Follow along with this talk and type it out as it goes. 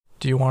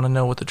Do you want to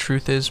know what the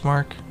truth is,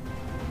 Mark?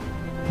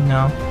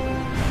 No.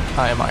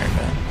 I am Iron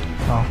Man.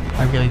 Oh,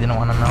 I really didn't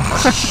want to know.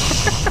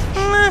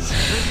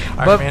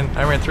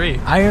 Iron Man 3.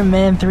 Iron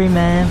Man 3,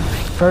 man.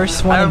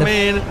 First one. Iron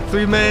Man,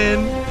 3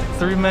 man.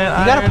 3 man.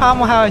 You got a problem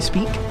with how I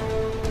speak?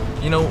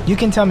 You know, You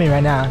can tell me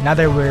right now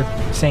that we're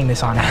saying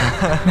this on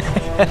air.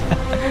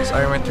 it's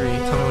Iron Man 3.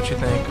 Tell me what you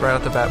think right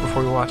off the bat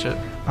before we watch it.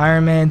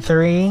 Iron Man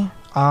 3.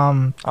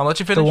 I'll let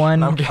you finish. The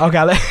one. No, I'm kidding. Okay,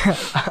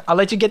 I'll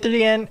let you get to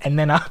the end, and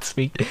then I'll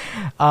speak.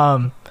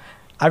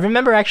 I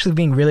remember actually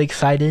being really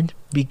excited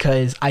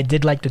because I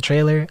did like the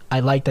trailer.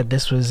 I liked that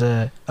this was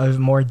a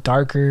more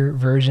darker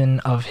version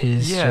of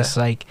his just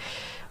like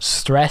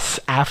stress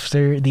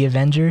after the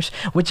Avengers,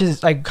 which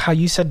is like how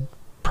you said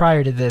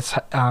prior to this.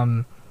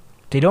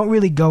 They don't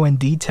really go in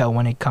detail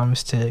when it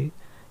comes to,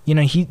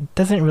 he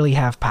doesn't really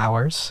have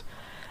powers,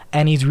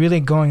 and he's really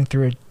going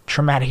through a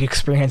traumatic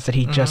experience that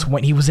he just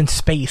went. He was in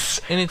space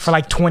for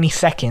like 20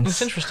 seconds.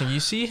 It's interesting. You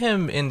see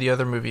him in the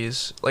other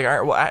movies, like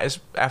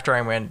after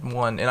Iron Man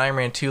 1 and Iron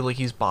Man 2, like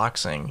he's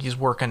boxing, he's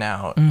working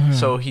out.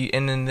 So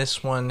and in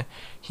this one,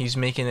 he's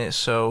making it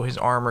so his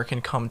armor can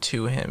come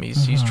to him.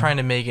 He's trying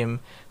to make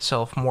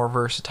himself more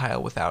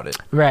versatile without it.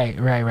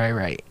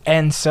 Right.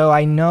 And so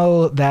I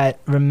know that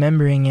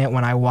remembering it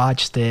when I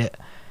watched it,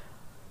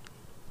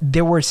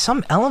 there were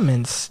some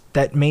elements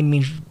that made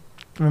me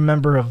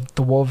remember of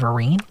the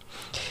Wolverine.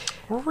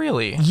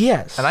 Really?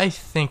 Yes. And I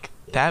think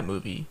that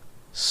movie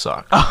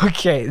sucked.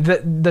 Okay,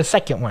 the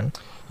second one.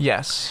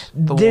 Yes.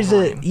 There's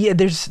Wolverine.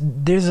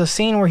 there's a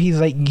scene where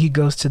he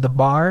goes to the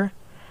bar,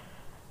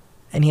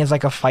 and he has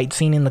like a fight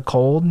scene in the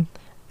cold,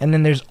 and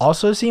then there's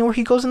also a scene where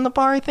he goes in the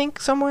bar, I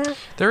think, somewhere.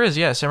 There is,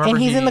 yes. I remember.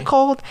 And he's in the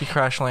cold. He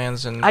crash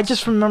lands, and I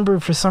just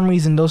remember for some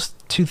reason those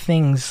two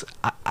things,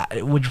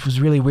 which was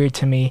really weird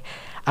to me.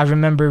 I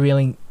remember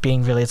being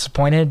really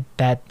disappointed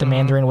that the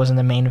Mandarin wasn't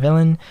the main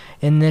villain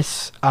in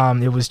this.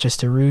 It was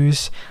just a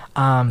ruse.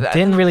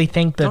 Didn't really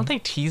think that. Don't they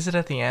tease it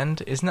at the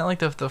end? Isn't that like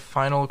the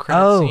final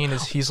credit scene?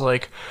 Is he's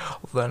like,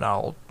 then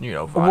I'll, I'm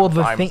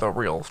the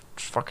real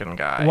fucking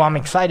guy. Well, I'm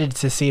excited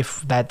to see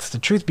if that's the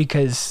truth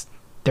because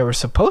there was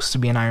supposed to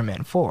be an Iron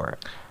Man 4.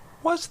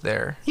 Was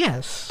there?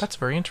 Yes. That's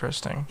very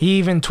interesting. He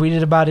even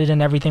tweeted about it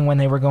and everything when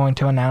they were going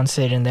to announce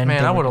it, and then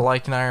I would have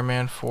liked an Iron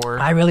Man 4.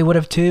 I really would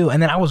have too.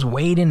 And then I was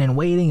waiting, and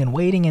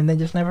they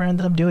just never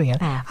ended up doing it.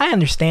 I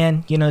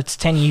understand. It's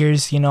 10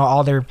 years.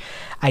 All their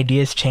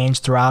ideas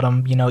changed throughout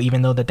them.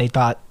 Even though that they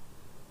thought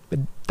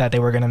that they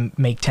were gonna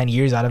make 10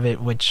 years out of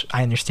it, which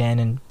I understand,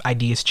 and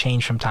ideas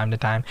change from time to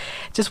time.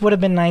 It just would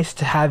have been nice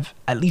to have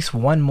at least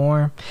one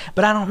more,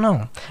 but I don't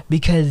know,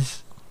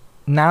 because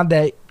now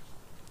that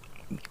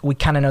we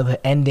kind of know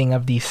the ending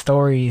of these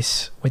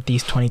stories with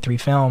these 23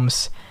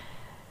 films,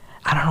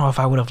 I don't know if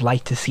I would have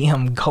liked to see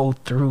him go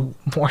through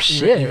more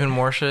shit. Even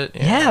more shit?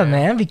 Yeah,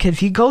 man, because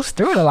he goes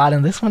through it a lot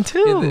in this one,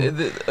 too. Yeah,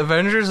 the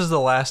Avengers is the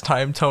last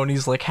time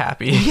Tony's, like,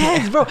 happy.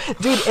 Yes, bro.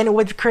 Dude, and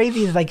what's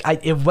crazy is, like,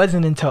 it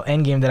wasn't until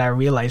Endgame that I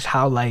realized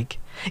how, like,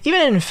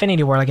 even in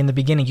Infinity War, like, in the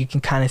beginning, you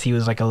can kind of see he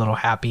was, like, a little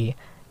happy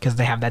because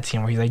they have that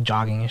scene where he's, like,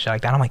 jogging and shit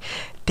like that. I'm like,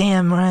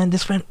 damn, man,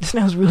 this man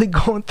was really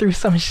going through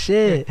some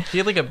shit. He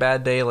had, like, a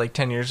bad day, like,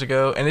 10 years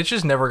ago, and it's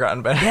just never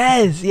gotten better.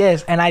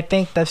 Yes. And I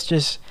think that's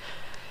just...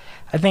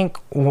 I think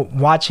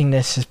watching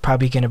this is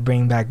probably going to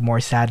bring back more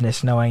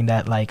sadness, knowing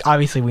that, like,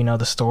 obviously we know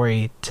the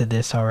story to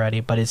this already,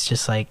 but it's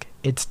just, like,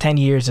 it's 10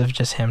 years of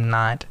just him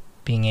not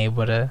being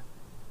able to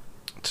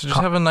just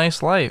have a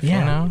nice life,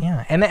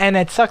 Yeah, and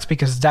it sucks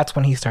because that's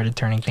when he started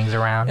turning things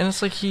around. And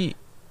it's like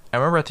I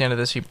remember at the end of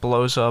this, he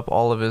blows up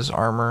all of his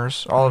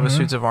armors, all of his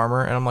suits of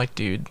armor, and I'm like,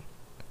 dude,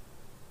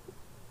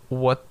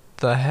 what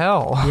the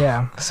hell?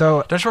 Yeah.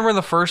 So don't you remember in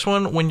the first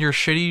one when your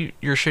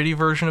shitty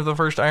version of the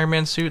first Iron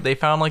Man suit, they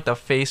found like the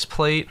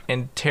faceplate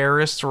and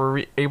terrorists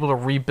were able to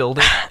rebuild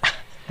it?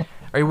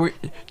 Do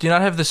you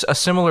not have a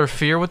similar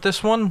fear with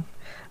this one?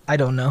 I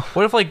don't know.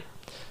 What if like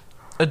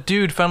a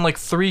dude found like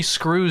 3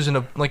 screws in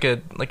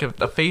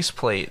a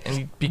faceplate and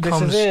he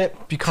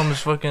becomes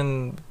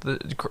fucking the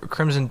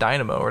Crimson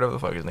Dynamo or whatever the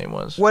fuck his name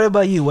was? What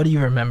about you? What do you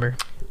remember?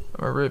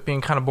 I remember it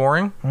being kind of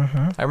boring.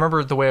 I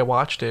remember the way I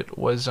watched it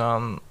was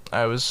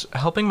I was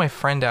helping my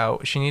friend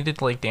out. She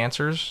needed like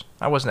dancers.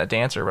 I wasn't a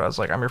dancer, but I was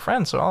like, I'm your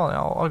friend, so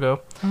I'll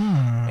go.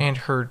 And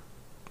her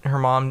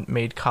mom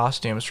made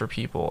costumes for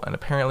people, and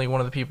apparently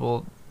one of the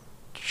people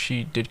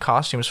she did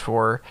costumes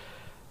for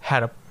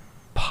had a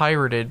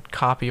pirated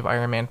copy of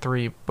Iron Man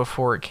 3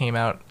 before it came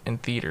out in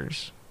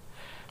theaters.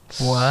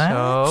 What?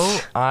 So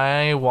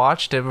I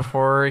watched it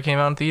before it came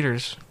out in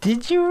theaters.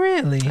 Did you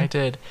really? I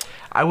did.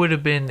 I would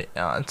have been in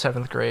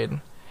 7th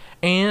grade.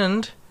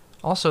 And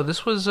also,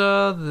 this was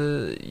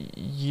the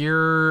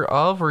year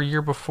of or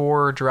year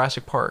before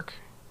Jurassic Park.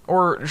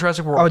 Or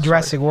Jurassic World. Oh,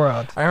 Jurassic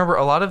World. I remember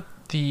a lot of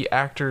the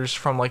actors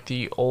from like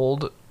the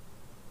old...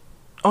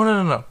 Oh,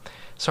 no.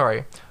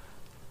 Sorry.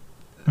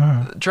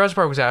 Jurassic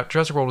World was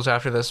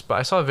after this, but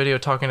I saw a video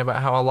talking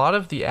about how a lot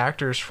of the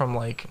actors from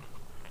like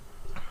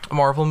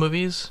Marvel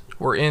movies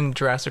were in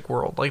Jurassic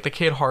World, like the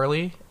kid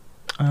Harley.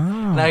 Yeah.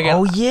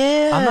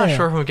 I'm not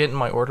sure if I'm getting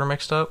my order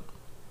mixed up.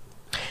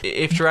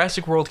 if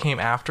Jurassic World came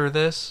after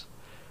this,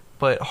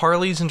 but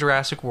Harley's in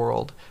Jurassic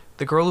World.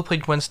 The girl who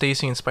played Gwen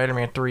Stacy in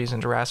Spider-Man 3 is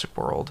in Jurassic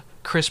World.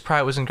 Chris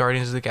Pratt was in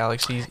Guardians of the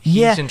Galaxy.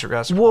 He's in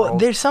Jurassic World. Well,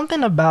 there's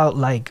something about,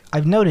 like,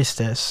 I've noticed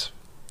this,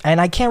 and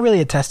I can't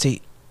really attest to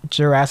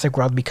Jurassic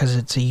World because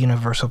it's a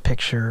Universal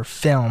Picture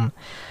film.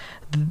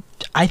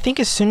 I think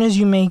as soon as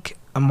you make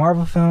a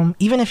Marvel film,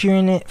 even if you're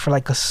in it for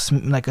like a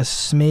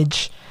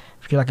smidge,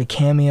 if you're like a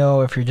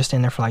cameo, if you're just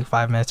in there for like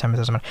 5 minutes, 10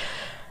 minutes, or something,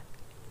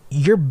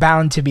 you're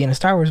bound to be in a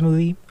Star Wars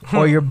movie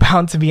or you're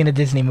bound to be in a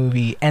Disney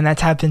movie, and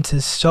that's happened to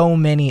so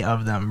many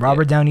of them.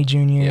 Robert Downey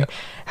Jr.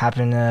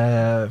 Happened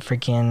to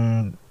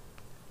freaking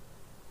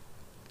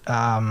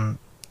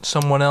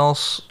someone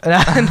else.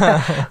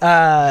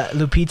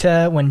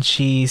 Lupita, when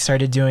she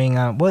started doing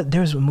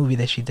there was a movie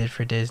that she did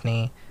for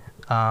Disney.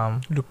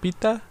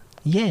 Lupita?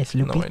 Yes,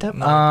 Lupita.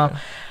 No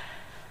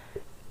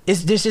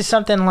There's just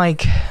something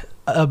like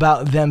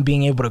about them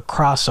being able to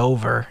cross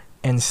over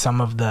in some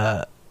of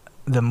the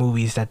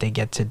movies that they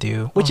get to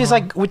do, which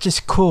is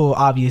cool,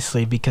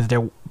 obviously, because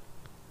they're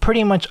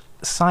pretty much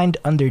signed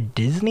under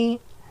Disney.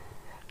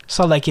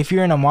 So, like, if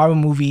you're in a Marvel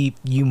movie,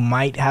 you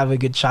might have a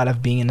good shot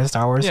of being in a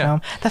Star Wars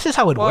film. That's just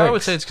how it works. I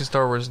would say it's because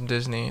Star Wars and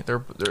Disney.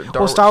 Star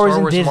Wars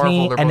and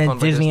Disney, Marvel, and then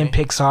Disney and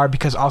Pixar,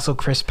 because also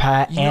Chris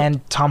Pratt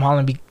and Tom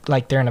Holland,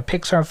 they're in a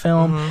Pixar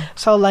film. Mm-hmm.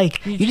 So,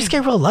 like, you just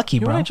get real lucky,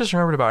 bro. You know what I just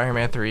remembered about Iron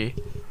Man 3?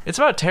 It's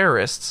about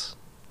terrorists.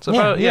 It's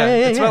about,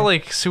 it's about,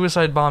 like,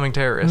 suicide bombing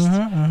terrorists.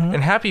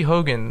 And Happy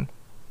Hogan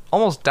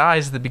almost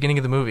dies at the beginning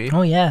of the movie.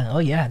 Oh,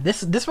 yeah.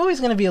 This movie's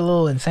going to be a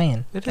little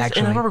insane, actually.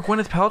 And I remember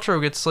Gwyneth Paltrow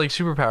gets, like,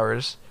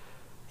 superpowers.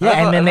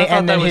 Yeah, and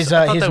then his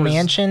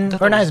mansion,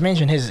 or not his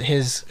mansion, his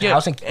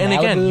house in Malibu. And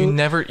again,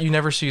 you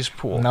never see his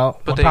pool. No,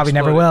 but probably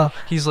never will.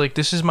 He's like,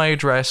 "This is my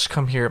address.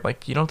 Come here."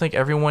 Like, you don't think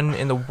everyone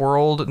in the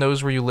world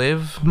knows where you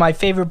live? My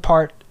favorite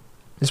part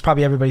is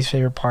probably everybody's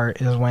favorite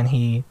part is when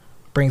he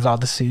brings all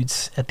the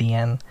suits at the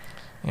end.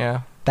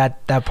 Yeah,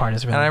 that part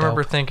is really. And I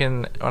remember dope.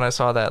 thinking when I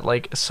saw that,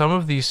 like, some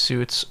of these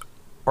suits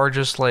are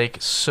just like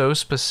so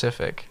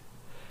specific.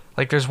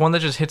 Like, there's one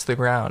that just hits the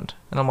ground,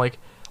 and I'm like.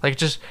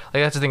 That's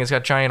the thing. It's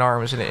got giant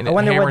arms and it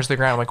hammers the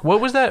ground. I'm like,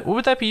 what was that? What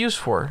would that be used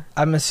for?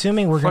 I'm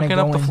assuming we're gonna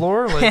go up the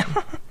floor. Like...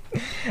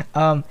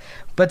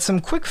 but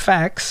some quick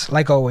facts,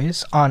 like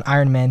always, on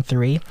Iron Man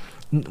 3.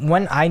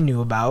 One I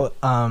knew about.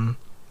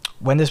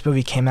 When this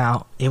movie came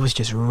out, it was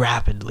just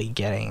rapidly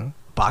getting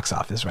box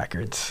office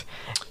records.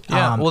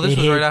 Yeah, this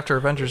was right after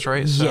Avengers,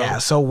 right? So. Yeah,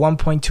 so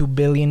 $1.2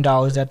 billion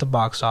at the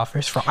box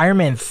office for Iron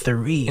Man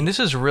 3. And this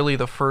is really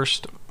the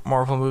first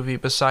Marvel movie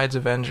besides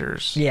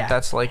Avengers. Yeah.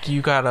 That's like,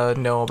 you gotta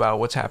know about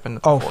what's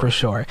happened before. Oh, for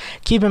sure.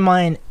 Keep in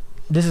mind,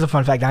 this is a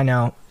fun fact I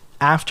know.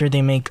 After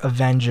they make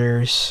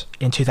Avengers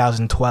in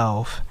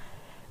 2012,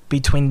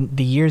 between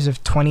the years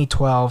of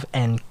 2012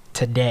 and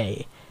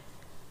today,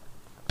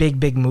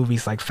 big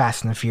movies like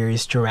Fast and the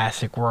Furious,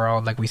 Jurassic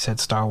World, like we said,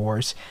 Star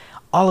Wars,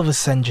 all of a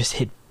sudden just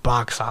hit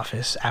box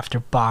office after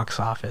box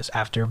office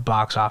after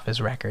box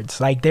office records.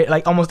 Like, they're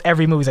like, almost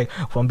every movie's like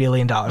 $1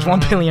 billion,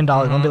 $1 billion,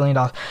 $1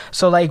 billion.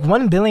 So like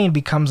 1 billion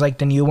becomes like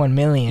the new 1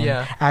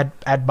 million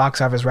at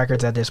box office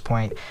records at this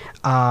point.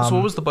 So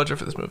what was the budget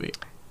for this movie?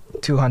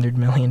 $200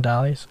 million.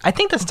 I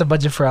think that's the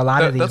budget for a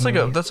lot of these.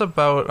 That's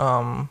about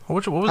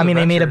what was I mean,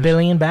 Avengers? They made $1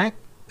 billion back.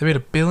 They made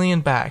 $1 billion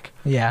back.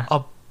 Yeah.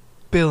 $1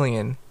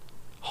 billion.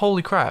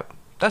 Holy crap.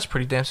 That's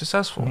pretty damn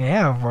successful.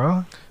 Yeah,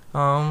 bro.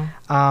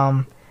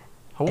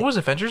 What was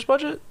Avengers'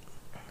 budget?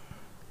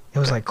 It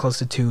was like close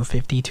to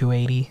 250,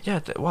 280.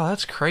 Yeah, wow,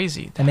 that's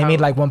crazy. And they made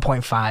like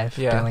 1.5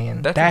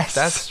 billion.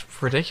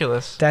 That's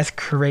ridiculous. That's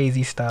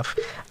crazy stuff.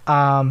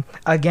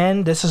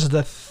 Again, this is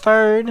the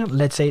third,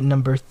 let's say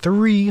number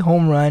 3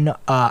 home run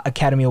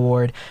Academy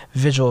Award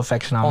visual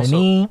effects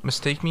nominee. Also,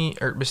 mistake me.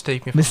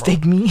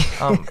 Correct me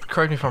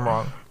if I'm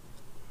wrong.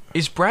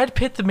 Is Brad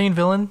Pitt the main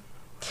villain?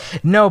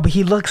 No, but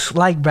he looks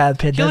like Brad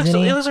Pitt, doesn't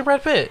he? He looks like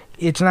Brad Pitt.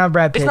 It's not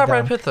Brad Pitt. It's not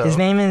Brad Pitt, though. His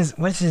name is...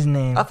 What's his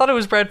name? I thought it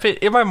was Brad Pitt.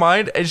 In my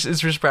mind, it's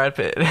just Brad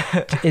Pitt.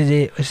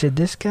 Is it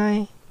this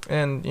guy?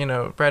 And,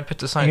 Brad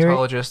Pitt's a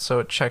Scientologist, so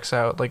it checks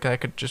out. Like, that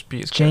could just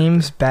be his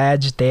James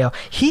Badge Dale.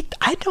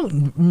 I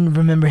don't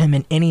remember him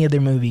in any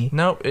other movie.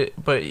 No,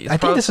 but... I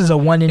think this is a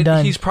one and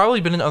done. He's probably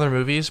been in other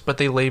movies, but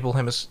they label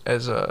him as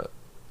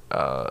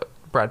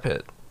Brad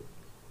Pitt.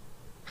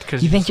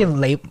 You think you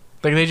label...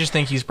 Like, they just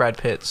think he's Brad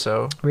Pitt,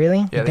 so... Really?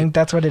 Yeah, you think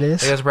that's what it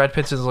is? Because Brad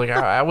Pitt is like,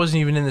 I wasn't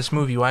even in this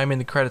movie. Why am I in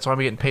the credits? Why am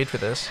I getting paid for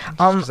this?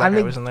 Was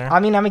in there. I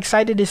mean, I'm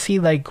excited to see,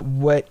 like,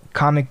 what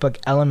comic book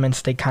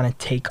elements they kind of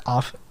take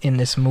off in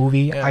this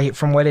movie. Yeah.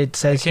 From what it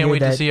says here... I can't wait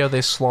to see how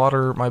they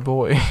slaughter my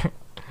boy.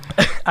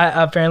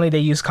 Apparently, they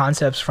use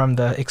concepts from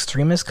the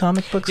Extremis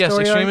comic book story. Yes,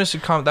 Extremis...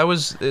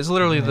 It's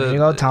literally there you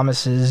go,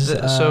 Thomas's...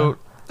 so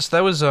that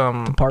was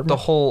the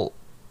whole,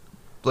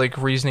 like,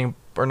 reasoning...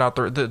 Or not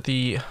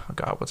the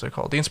what's it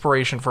called? The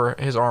inspiration for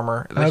his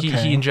armor. Okay.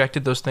 He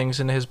injected those things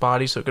into his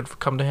body so it could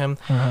come to him.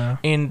 Uh-huh.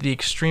 In the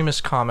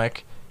Extremis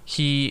comic,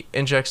 he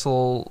injects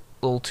little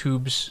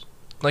tubes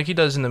like he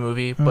does in the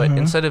movie, but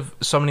instead of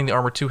summoning the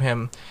armor to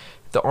him,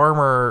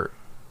 the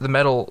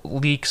metal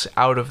leaks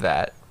out of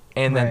that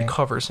and then Right.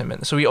 covers him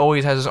in. So he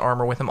always has his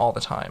armor with him all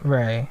the time.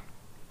 Right.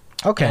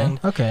 Okay. And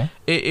Okay.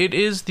 It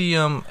is the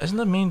isn't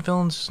the main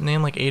villain's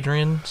name like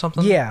Adrian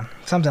something? Yeah,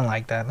 something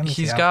like that. Let me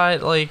see. He's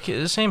got like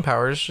the same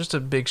powers, just a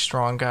big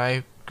strong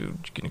guy who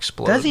can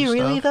explode. Does he and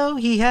really stuff. though?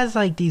 He has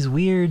like these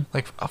weird.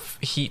 Like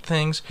heat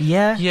things.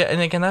 Yeah. Yeah, and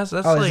again that's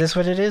Oh, like is this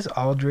what it is?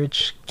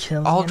 Aldrich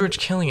Killian. Aldrich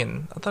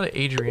Killian. I thought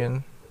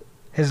Adrian.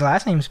 His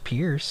last name's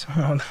Pierce.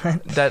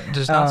 That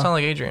does not sound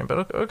like Adrian,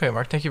 but okay,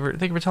 Mark. Thank you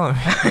for telling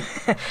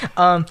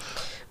me.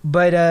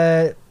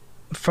 But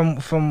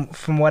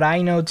from what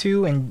I know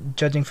too, and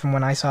judging from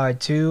when I saw it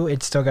too,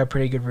 it still got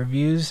pretty good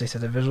reviews. They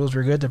said the visuals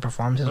were good, the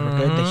performances were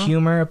good, the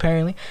humor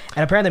apparently,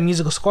 and apparently the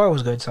musical score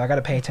was good. So I got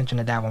to pay attention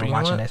to that when But I'm you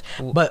know watching what?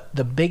 this. But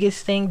the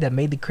biggest thing that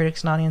made the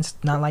critics and audience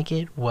not like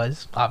it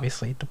was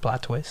obviously the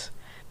plot twist.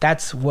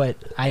 That's what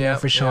I know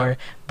for sure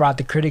brought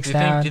the critics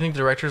down. Do you think the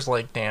director's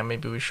like, damn,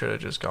 maybe we should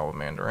have just gone with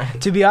Mandarin?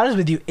 To be honest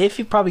with you, if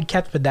he probably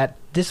kept with that,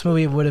 this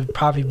movie would have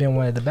probably been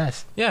one of the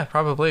best. Yeah,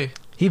 probably.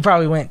 He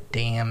probably went,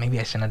 damn, maybe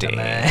I shouldn't have done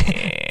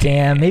that.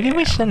 Damn, maybe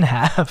we shouldn't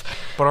have.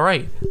 But all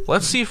right,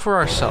 let's see for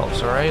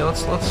ourselves. All right,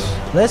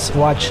 Let's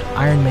watch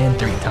Iron Man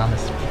 3,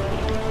 Thomas.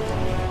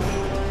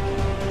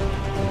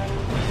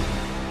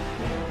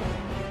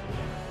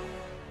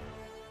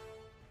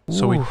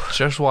 So we Ooh.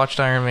 just watched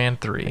Iron Man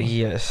 3.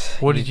 Yes.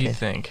 What did you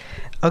think?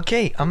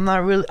 Okay, I'm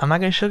not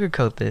gonna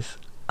sugarcoat this.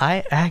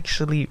 I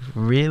actually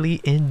really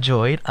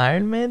enjoyed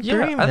Iron Man 3, Yeah,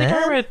 man. I think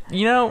Iron Man.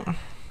 You know,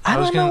 I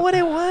was don't know gonna- what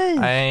it was.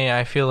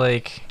 I feel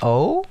like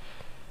Oh?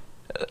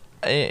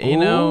 you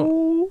know,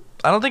 Ooh.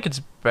 I don't think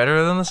it's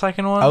better than the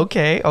second one.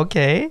 Okay.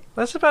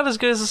 That's about as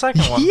good as the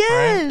second one.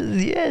 Yes, right?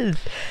 yes.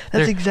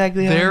 That's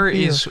exactly how There I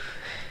feel. is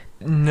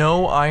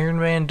no Iron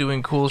Man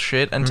doing cool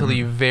shit until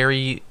the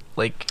very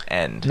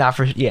end.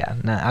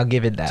 I'll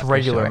give it that. It's for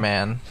regular sure.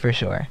 man. For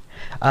sure.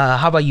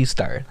 How about you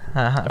start?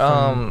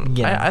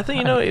 I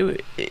think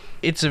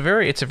it's a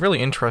really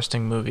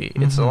interesting movie.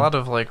 It's a lot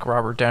of like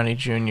Robert Downey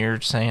Jr.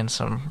 saying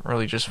some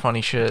really just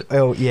funny shit.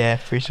 Oh yeah,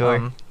 for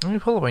sure. Let me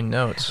pull up my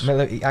notes.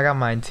 I got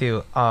mine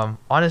too.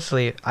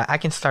 Honestly, I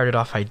can start it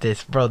off like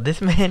this, bro. This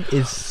man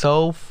is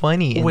so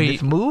funny in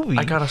this movie.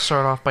 I gotta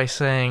start off by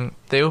saying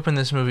they opened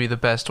this movie the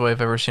best way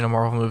I've ever seen a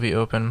Marvel movie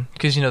open,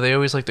 because you know they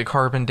always like the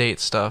carbon date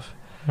stuff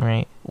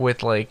right.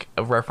 with like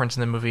a reference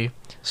in the movie.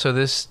 So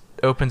this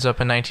opens up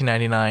in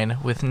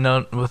 1999 with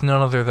none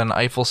other than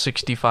Eiffel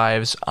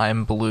 65's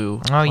 "I'm Blue." Oh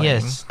playing.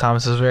 yes,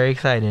 Thomas was very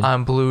excited.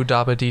 I'm blue,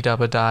 dabba dee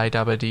dabba die,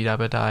 dabba dee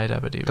dabba die,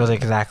 dabba dee. It goes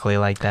exactly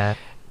like that.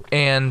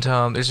 And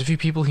there's a few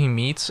people he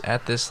meets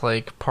at this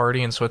like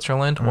party in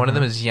Switzerland. One of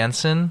them is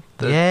Jensen,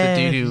 the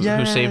dude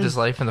who saved his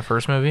life in the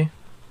first movie.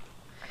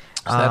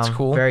 So that's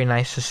cool. Very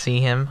nice to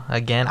see him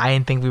again. I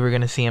didn't think we were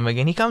gonna see him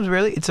again. He comes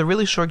it's a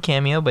really short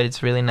cameo, but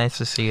it's really nice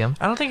to see him.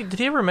 I don't think did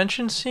he ever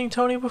mention seeing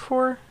Tony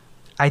before?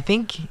 I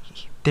think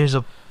there's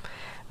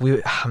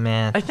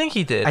man. I think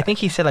he did. I think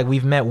he said like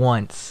we've met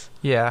once.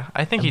 Yeah,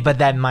 I think he But did.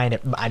 that might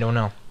I don't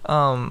know.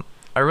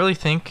 I really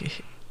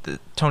think that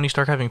Tony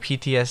Stark having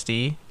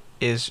PTSD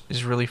is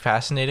really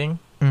fascinating.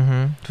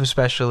 Mm-hmm.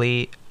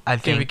 Especially I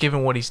think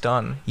Given what he's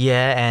done.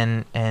 yeah,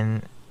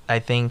 and I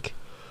think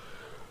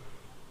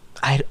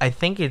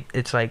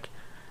it's like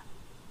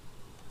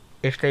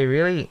if they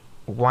really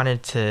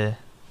wanted to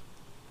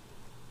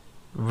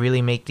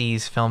really make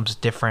these films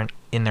different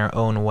in their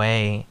own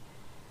way,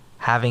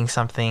 having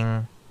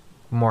something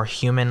more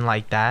human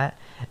like that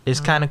is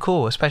kind of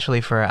cool,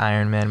 especially for an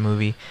Iron Man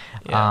movie.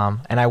 Yeah.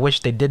 And I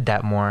wish they did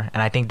that more,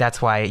 and I think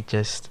that's why it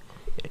just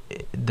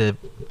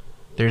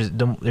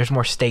there's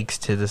more stakes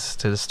to the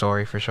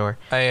story for sure.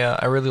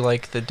 I really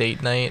like the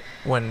date night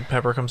when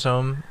Pepper comes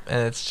home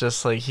and it's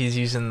just like he's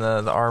using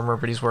the armor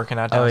but he's working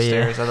out Oh, yeah.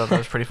 downstairs. I thought that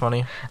was pretty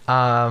funny.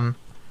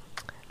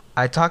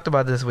 I talked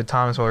about this with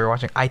Thomas while we were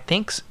watching. I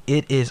think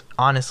it is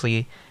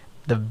honestly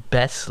the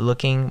best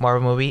looking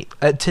Marvel movie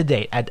to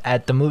date.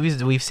 At the movies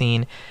that we've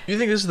seen. You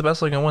think this is the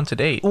best looking one to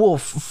date? Well,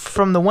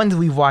 from the ones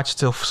we've watched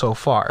so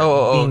far,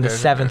 being the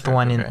seventh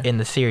one in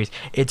the series,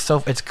 it's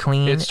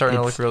clean. It's starting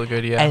to look really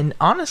good, yeah. And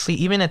honestly,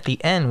 even at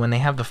the end when they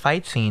have the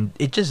fight scene,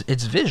 it's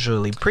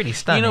visually pretty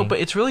stunning. You know, but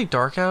it's really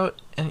dark out,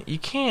 and you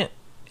can't.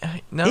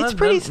 It's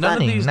pretty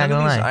stunning, not None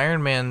gonna of these lie.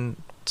 Iron Man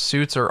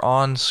suits are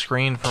on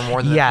screen for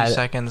more than a Yeah, few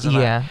seconds. And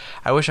yeah.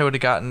 I wish I would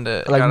have gotten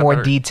to like got a more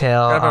better-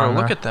 detail. got a better on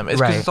look the- at them. It's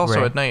because right, it's also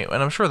right, at night,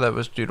 and I'm sure that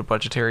was due to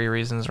budgetary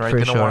reasons, right? For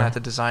They don't want sure. to have to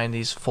design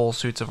these full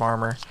suits of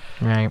armor.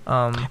 right.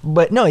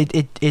 But no,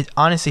 it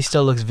honestly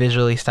still looks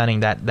visually stunning.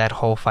 That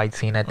whole fight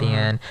scene at the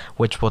end,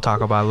 which we'll talk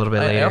about a little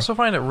bit later. I also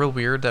find it real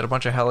weird that a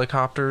bunch of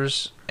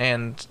helicopters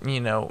and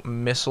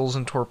missiles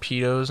and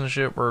torpedoes and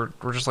shit were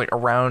just like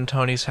around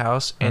Tony's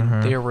house,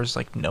 and there was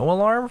like no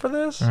alarm for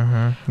this.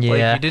 Yeah.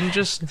 Like you didn't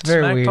just It's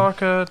very smack weird.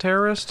 talk a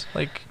terrorist.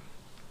 Like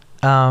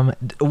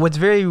What's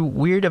very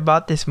weird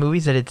about this movie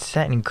is that it's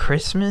set in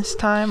Christmas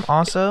time.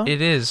 Also, it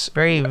is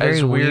very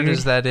as weird weird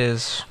as that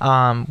is.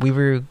 We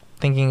were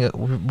thinking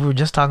we were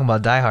just talking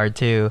about Die Hard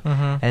too,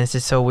 Mhm. and it's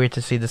just so weird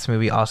to see this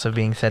movie also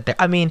being set there.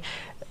 I mean,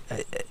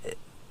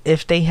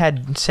 if they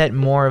had set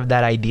more of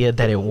that idea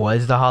that it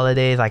was the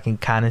holidays, I can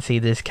kind of see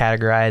this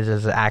categorized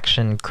as an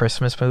action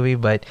Christmas movie,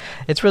 but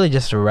it's really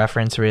just a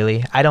reference,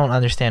 really. I don't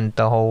understand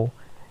the whole...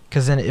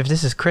 Because then if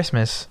this is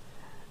Christmas,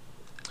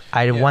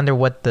 I wonder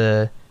what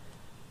the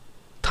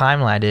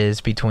timeline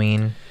is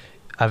between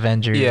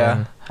Avengers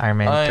and Iron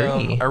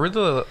Man 3. I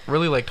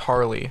really liked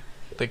Harley,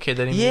 the kid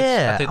that he meets.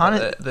 I think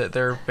that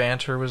their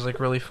banter was like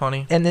really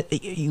funny. And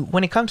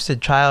when it comes to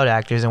child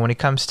actors and when it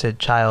comes to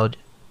child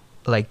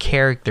like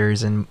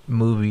characters in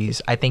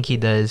movies, I think he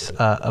does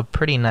a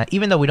pretty nice,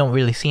 even though we don't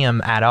really see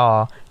him at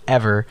all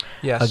ever.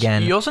 Yes.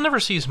 Again, you also never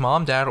see his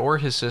mom, dad, or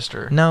his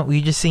sister. No,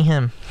 you just see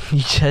him. You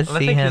just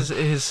see him. I think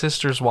his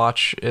sister's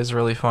watch is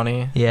really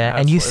funny. Yeah,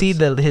 and you see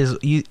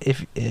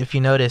if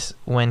you notice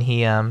when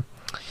he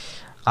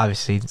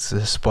obviously it's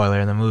a spoiler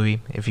in the movie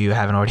if you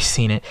haven't already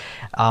seen it.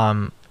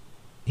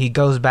 He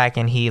goes back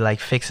and he like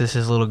fixes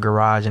his little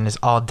garage and it's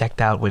all decked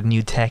out with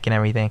new tech and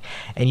everything,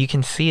 and you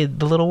can see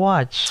the little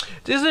watch.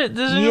 There's a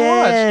new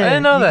watch. I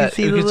didn't know that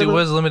because it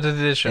was limited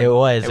edition. It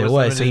was.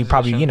 So he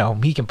probably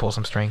he can pull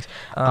some strings.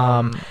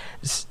 One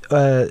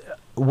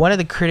of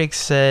the critics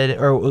said,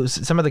 or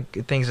some of the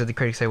things that the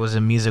critics said was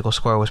the musical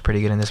score was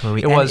pretty good in this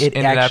movie. It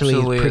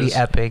actually is pretty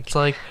epic. It's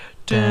like.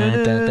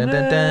 Dun, dun, dun,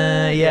 dun,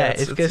 dun. Yeah,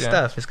 it's good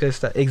stuff. It's good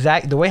stuff.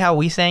 The way how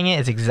we sang it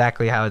is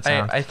exactly how it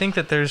sounds. I think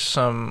that there's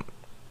some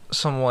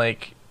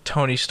like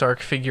Tony Stark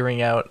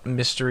figuring out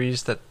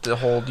mysteries that the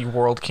whole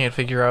world can't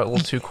figure out a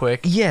little too quick.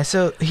 Yeah,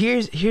 so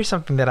here's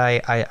something that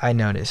I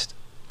noticed.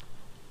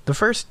 The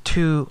first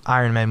two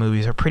Iron Man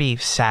movies are pretty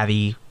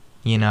savvy,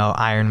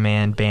 Iron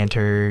Man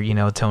banter,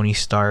 Tony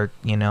Stark,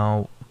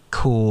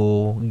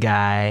 cool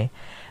guy.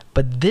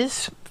 But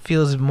this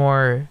feels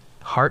more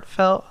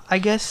heartfelt, I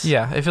guess.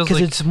 Yeah, it feels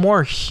because it's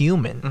more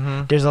human.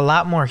 Mm-hmm. There's a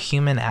lot more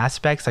human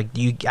aspects. Like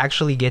you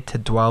actually get to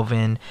delve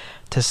in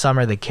to some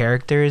of the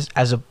characters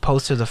as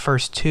opposed to the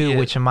first two,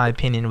 which in my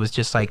opinion was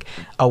just like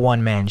a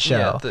one-man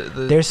show. Yeah,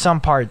 there's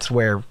some parts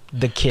where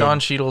the kid Don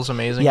Cheadle's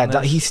amazing.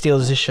 Yeah, he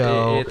steals the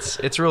show.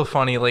 It's real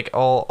funny. Like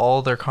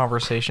all their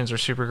conversations are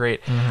super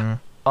great. Mm-hmm.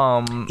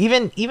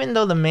 Even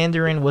though the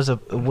Mandarin was a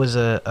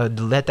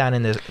letdown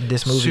in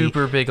this movie,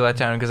 super big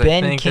letdown, because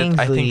I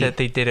think that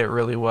they did it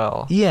really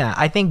well. Yeah,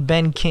 I think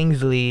Ben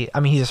Kingsley,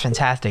 I mean, he's a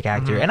fantastic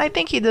actor, and I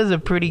think he does a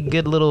pretty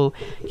good little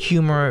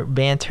humor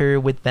banter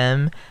with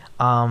them.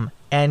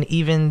 And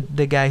even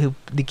the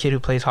kid who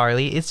plays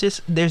Harley, it's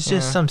just there's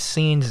just some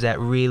scenes that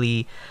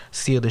really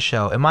seal the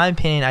show. In my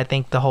opinion, I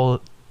think the whole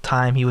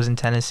time he was in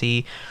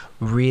Tennessee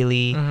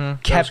really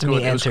kept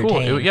me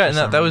entertained.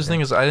 Cool. That was the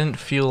thing, is I didn't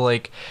feel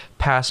like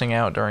passing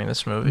out during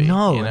this movie.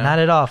 No, not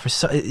at all.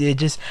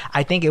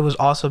 I think it was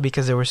also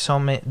because there was so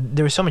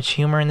much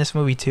humor in this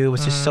movie too. It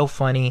was just so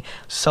funny,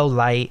 so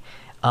light.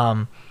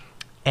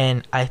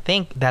 And I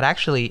think that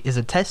actually is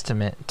a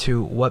testament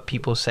to what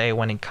people say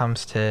when it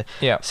comes to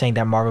saying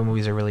that Marvel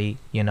movies are really,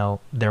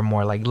 they're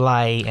more like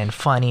light and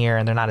funnier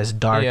and they're not as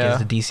dark as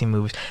the DC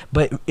movies.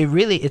 But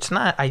it's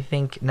not, I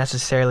think,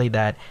 necessarily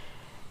that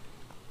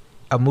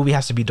a movie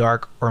has to be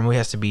dark or a movie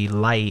has to be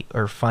light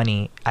or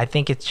funny. I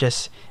think it's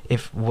just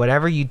if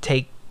whatever you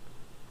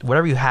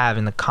have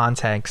in the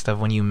context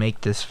of when you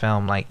make this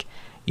film, like,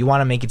 you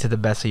want to make it to the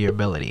best of your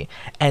ability.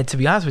 And to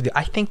be honest with you,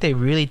 I think they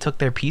really took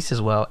their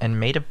pieces well and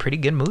made a pretty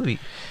good movie.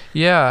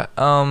 Yeah,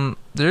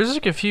 there's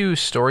like a few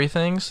story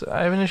things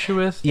I have an issue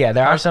with. Yeah,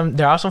 there are some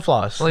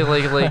flaws.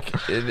 Like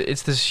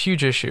it's this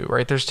huge issue,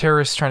 right? There's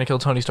terrorists trying to kill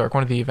Tony Stark,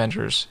 one of the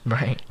Avengers.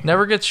 Right.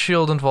 Never gets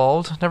SHIELD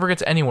involved. Never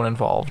gets anyone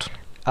involved.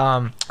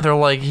 They're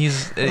like,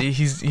 he's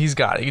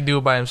got it. He can do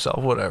it by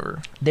himself.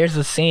 Whatever. There's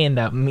a scene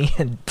that me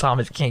and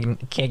Thomas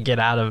can't get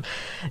out of.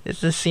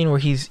 It's this scene where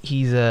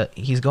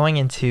he's going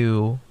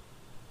into,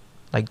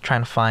 like,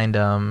 trying to find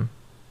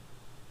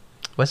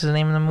what's his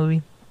name in the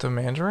movie? The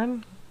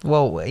Mandarin.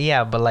 Well,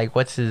 yeah, but like,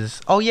 what's his?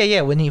 Oh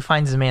yeah, when he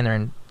finds the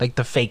Mandarin, like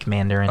the fake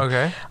Mandarin.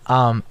 Okay.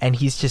 And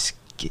he's just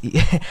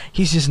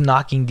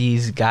knocking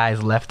these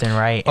guys left and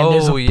right. And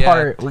there's a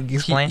part.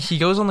 Explain. He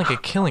goes on like a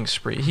killing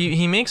spree.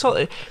 He makes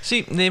all.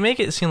 See, they make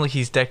it seem like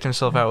he's decked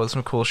himself out with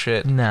some cool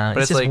shit. No,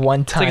 but it's just like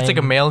one time. It's like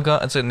a nail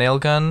gun. It's a nail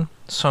gun.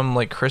 Some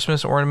like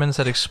Christmas ornaments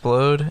that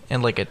explode,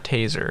 and like a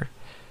taser.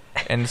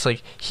 And it's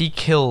like he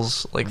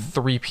kills like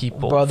 3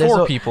 people,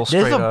 4 people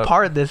straight up. There's a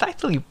part that's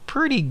actually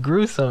pretty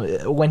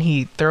gruesome when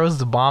he throws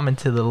the bomb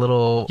into the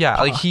little. Yeah,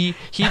 like he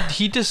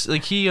just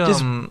like he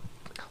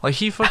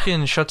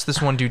fucking shuts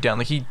this one dude down.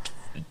 Like he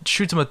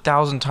shoots him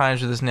 1,000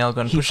 times with his nail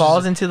gun. He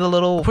falls into the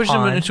little. Pushes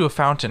him into a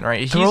fountain.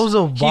 Right. Throws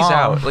a bomb. He's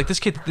out. Like this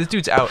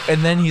dude's out,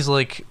 and then he's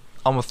like,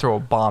 I'm gonna throw a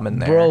bomb in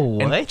there. Bro,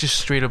 what? And just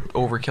straight up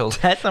overkills.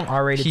 That's some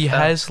R-rated stuff. He stuff.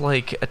 has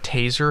like a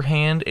taser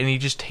hand, and he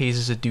just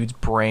tases a dude's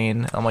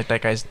brain. I'm like,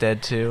 that guy's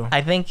dead too.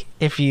 I think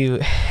if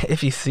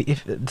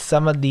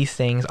some of these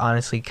things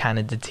honestly kind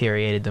of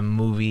deteriorated the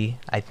movie,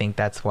 I think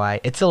that's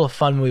why. It's still a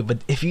fun movie, but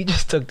if you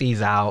just took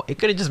these out, it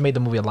could have just made the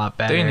movie a lot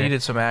better. They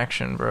needed some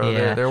action, bro.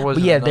 Yeah. There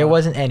wasn't. But yeah, there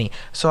wasn't any.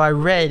 So I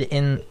read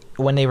in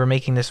when they were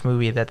making this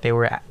movie that they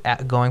were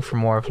going for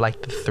more of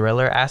like the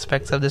thriller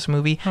aspects of this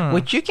movie,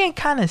 which you can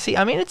kind of see.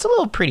 I mean, it's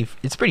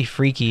pretty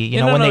freaky, you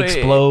know, when they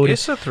explode.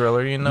 It's a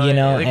thriller, you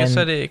know. Like I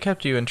said, it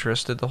kept you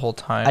interested the whole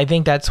time. I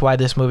think that's why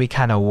this movie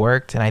kind of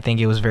worked, and I think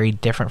it was very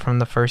different from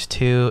the first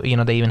two. You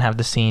know, they even have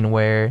the scene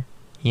where,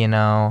 you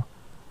know,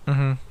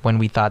 when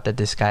we thought that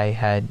this guy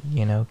had,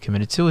 you know,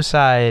 committed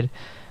suicide,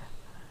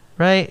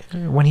 right?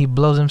 When he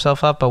blows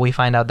himself up, but we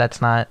find out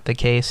that's not the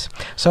case.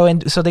 So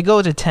they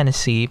go to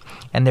Tennessee,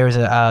 and there's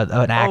an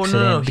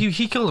accident. No.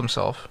 He killed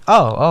himself.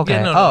 Oh,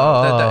 okay.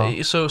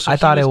 Yeah, so I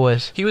thought it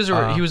was. He was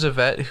a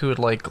vet who had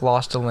like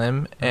lost a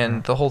limb,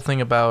 and the whole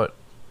thing about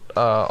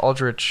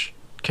Aldrich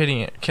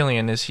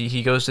Killian is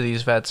he goes to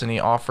these vets and he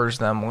offers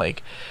them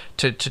like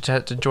to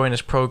join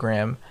his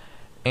program.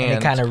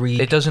 And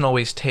it doesn't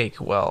always take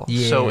well.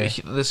 Yeah. So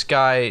this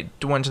guy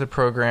went to the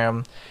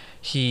program.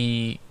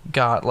 He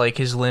got like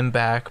his limb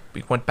back.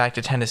 He went back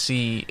to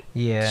Tennessee.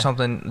 Yeah.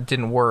 Something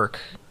didn't work,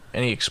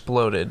 and he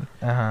exploded.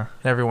 And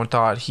everyone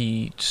thought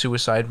he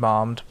suicide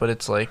bombed, but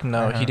it's like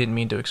no, he didn't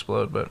mean to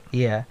explode. But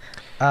yeah,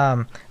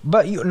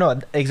 but you know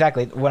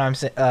exactly what I'm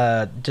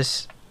saying.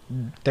 Just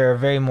there are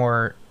very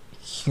more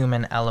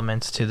human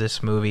elements to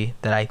this movie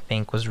that I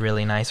think was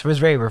really nice. It was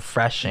very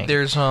refreshing.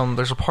 There's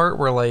a part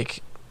where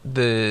like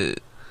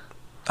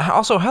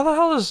also, how the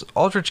hell does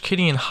Aldrich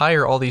Killian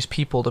hire all these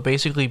people to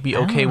basically be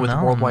okay with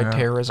worldwide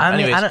terrorism?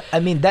 I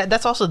mean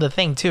that's also the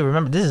thing too.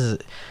 Remember,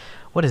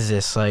 what is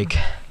this like?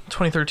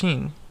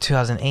 2013,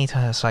 2008.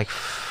 It's like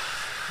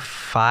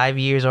 5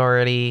 years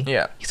already.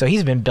 Yeah. So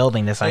he's been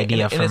building this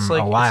idea for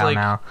a while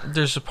now.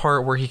 There's a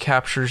part where he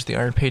captures the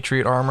Iron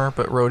Patriot armor,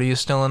 but Rhodey is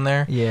still in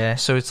there. Yeah.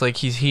 So it's like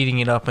he's heating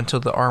it up until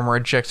the armor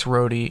ejects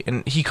Rhodey,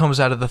 and he comes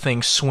out of the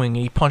thing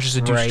swinging. He punches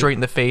the dude straight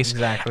in the face.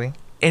 Exactly.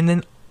 And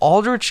then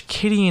Aldrich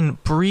Killian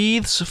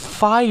breathes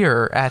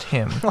fire at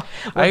him.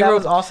 I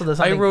wrote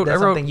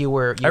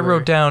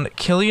down,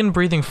 Killian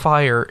breathing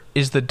fire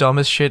is the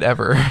dumbest shit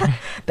ever.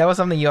 That was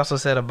something you also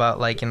said about,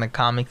 like, in the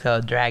comics, how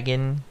a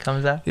dragon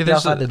comes out. Yeah, he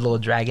also had the little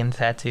dragon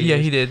tattoo. Yeah,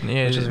 he did.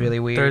 Yeah, which is really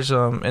weird. There's,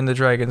 in the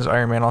Dragons,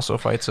 Iron Man also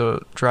fights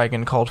a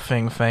dragon called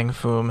Fang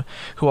Foom,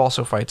 who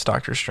also fights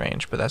Doctor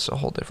Strange, but that's a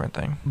whole different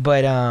thing.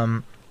 But,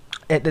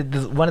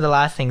 one of the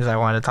last things I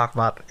wanted to talk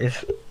about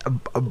is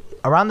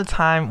around the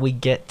time we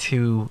get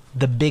to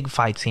the big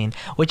fight scene,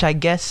 which I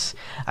guess,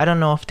 I don't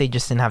know if they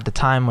just didn't have the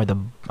time or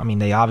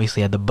they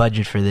obviously had the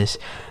budget for this.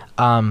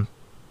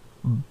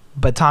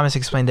 But Thomas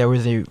explained there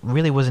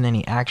really wasn't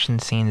any action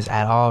scenes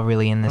at all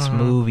really in this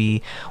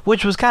movie,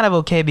 which was kind of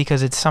okay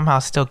because it somehow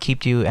still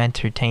kept you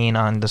entertained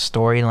on the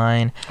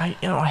storyline. I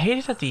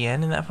hated at the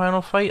end in that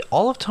final fight,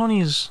 all of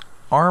Tony's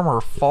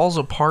armor falls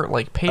apart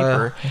like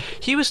paper.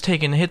 He was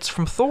taking hits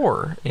from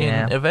Thor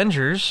in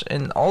Avengers,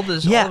 and all of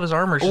his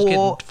armor is just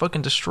getting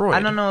fucking destroyed.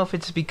 I don't know if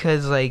it's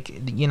because, like,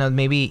 you know,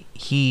 maybe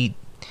he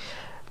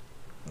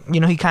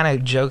kind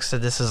of jokes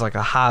that this is like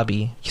a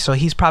hobby, so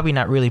he's probably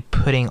not really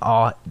putting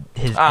all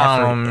his effort.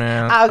 Oh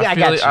man, I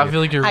feel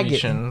like you're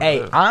reaching.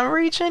 Hey, I'm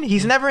reaching.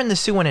 He's never in the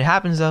suit when it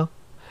happens though.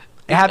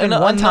 It happened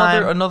one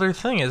time. Another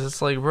thing is,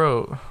 it's like,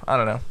 bro, I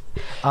don't know.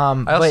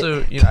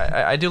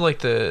 I do like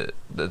the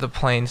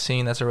plane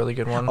scene. That's a really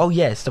good one. Oh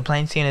yes, the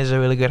plane scene is a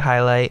really good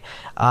highlight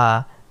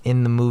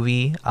in the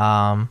movie.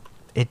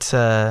 It's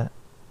I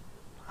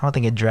don't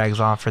think it drags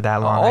on for that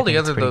long.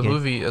 Altogether, the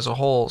movie as a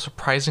whole,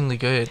 surprisingly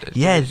good.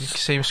 Yes,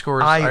 same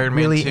score as Iron Man 2. I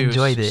really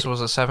enjoyed it. So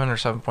was it 7 or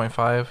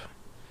 7.5?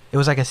 It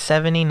was like a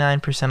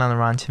 79% on the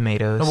Rotten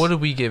Tomatoes. What did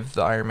we give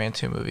the Iron Man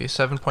 2 movie?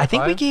 7.5? I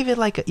think we gave it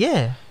like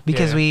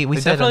because we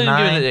said definitely a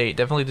 9. Didn't give it an 8.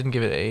 Definitely didn't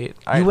give it an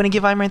 8. You wouldn't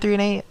give Iron Man 3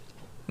 an 8?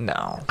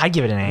 No. I'd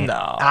give it an 8.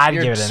 No. I'd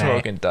give it an 8.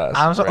 Smoking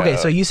dust. Okay,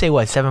 so you say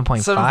what?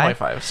 7.5?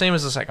 7.5. Same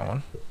as the second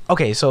one.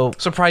 Okay, so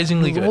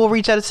surprisingly good. We'll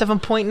reach out at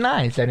 7.9,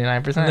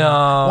 79%.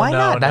 No. Why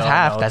not? That's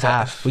half. That's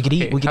half. We could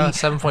eat.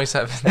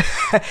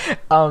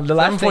 7.7. The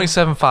last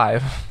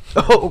 7.75.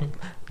 Oh.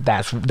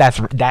 That's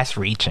reaching. That's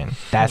reaching.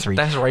 That's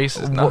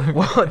racist. No.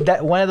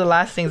 One of the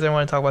last things I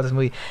want to talk about this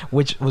movie,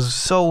 which was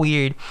so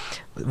weird,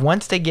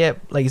 once they get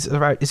like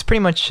it's pretty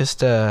much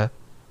just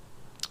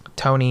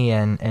Tony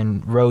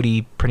and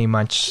Rhodey pretty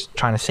much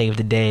trying to save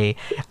the day.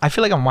 I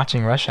feel like I'm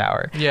watching Rush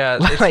Hour. Yeah,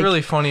 it's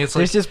really funny. It's like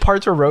there's just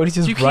parts where Rhodey's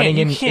just running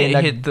in a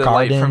hit the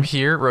garden. Light from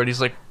here.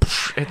 Rhodey's like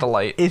hit the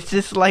light. It's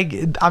just like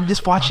I'm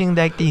just watching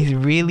like these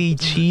really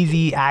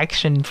cheesy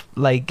action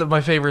like.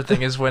 My favorite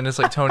thing is when it's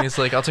like Tony's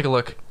like, I'll take a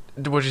look.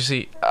 What'd you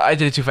see? I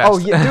did it too fast. Oh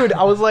yeah, dude.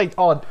 I was like,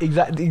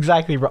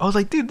 exactly, bro. I was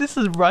like, dude, this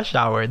is Rush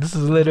Hour. This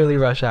is literally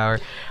Rush Hour.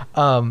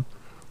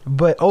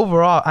 But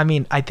overall, I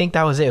mean, I think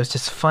that was it. It was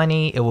just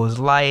funny. It was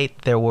light.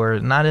 There were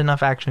not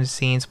enough action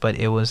scenes, but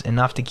it was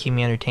enough to keep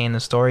me entertained.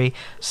 The story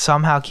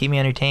somehow keep me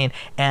entertained,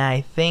 and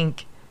I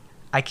think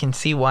I can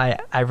see why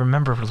I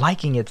remember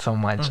liking it so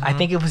much. I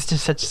think it was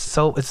just it's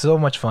so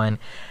much fun.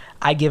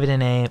 I give it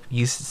an A.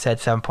 You said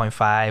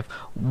 7.5.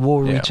 We'll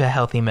reach a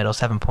healthy middle,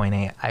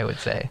 7.8, I would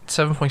say.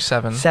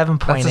 7.7. 7.8.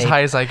 That's as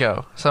high as I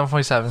go.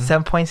 7.7.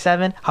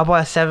 7.7? How about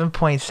a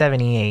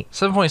 7.78?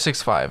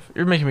 7.65.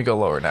 You're making me go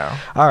lower now.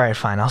 All right,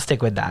 fine. I'll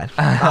stick with that.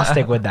 I'll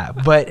stick with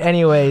that. But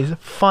anyways,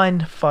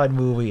 fun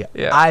movie.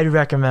 Yeah. I'd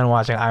recommend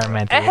watching Iron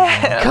Man 3 again.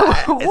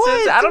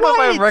 I don't know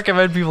if I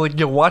recommend people like,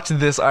 watch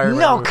this Iron Man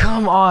No, movie.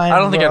 come on. I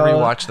don't think I'd bro.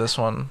 rewatch this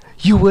one.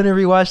 You wouldn't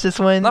rewatch this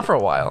one? Not for a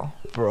while.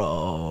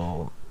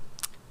 Bro.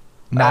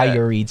 Now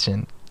you're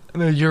reaching.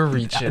 No, you're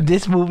reaching.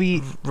 This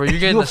movie. Bro, you're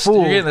getting you a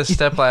fool. You're getting the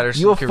stepladder.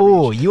 You a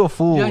fool. You a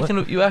fool.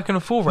 You acting a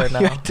fool right now.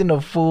 You're acting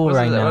a fool Was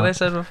right that now. what I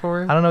said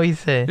before? I don't know what you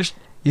said.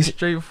 You're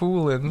straight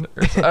fooling.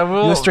 I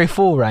will. You're a straight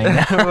fool right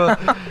now.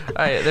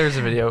 Alright, there's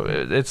a video.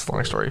 It's a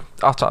long story.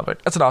 Off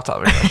topic. That's an off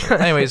topic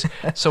question. Anyways,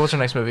 so what's our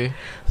next movie?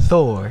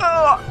 Thor.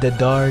 The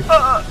Dark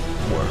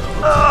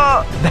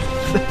World.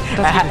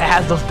 It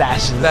has those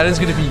dashes. That is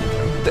gonna be,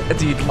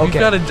 dude. We've Okay.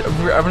 gotta.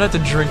 I'm gonna have to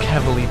drink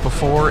heavily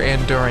before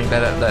and during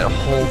that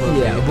whole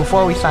movie. Yeah,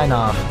 before we sign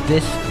off,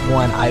 this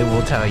one I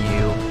will tell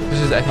you, This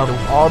is I think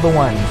of all the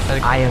ones,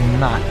 think- I am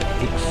not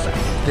excited.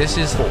 this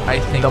is I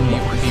think The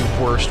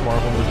the worst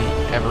Marvel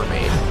movie ever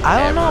made.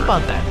 I don't know Ever.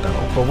 about that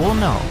though, but we'll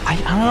know. I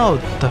don't know.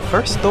 The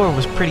first Thor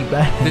was pretty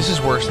bad. This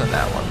is worse than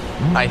that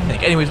one. I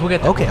think. Anyways, we'll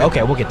get there.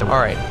 Okay, we'll get to All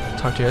right.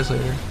 Talk to you guys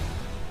later.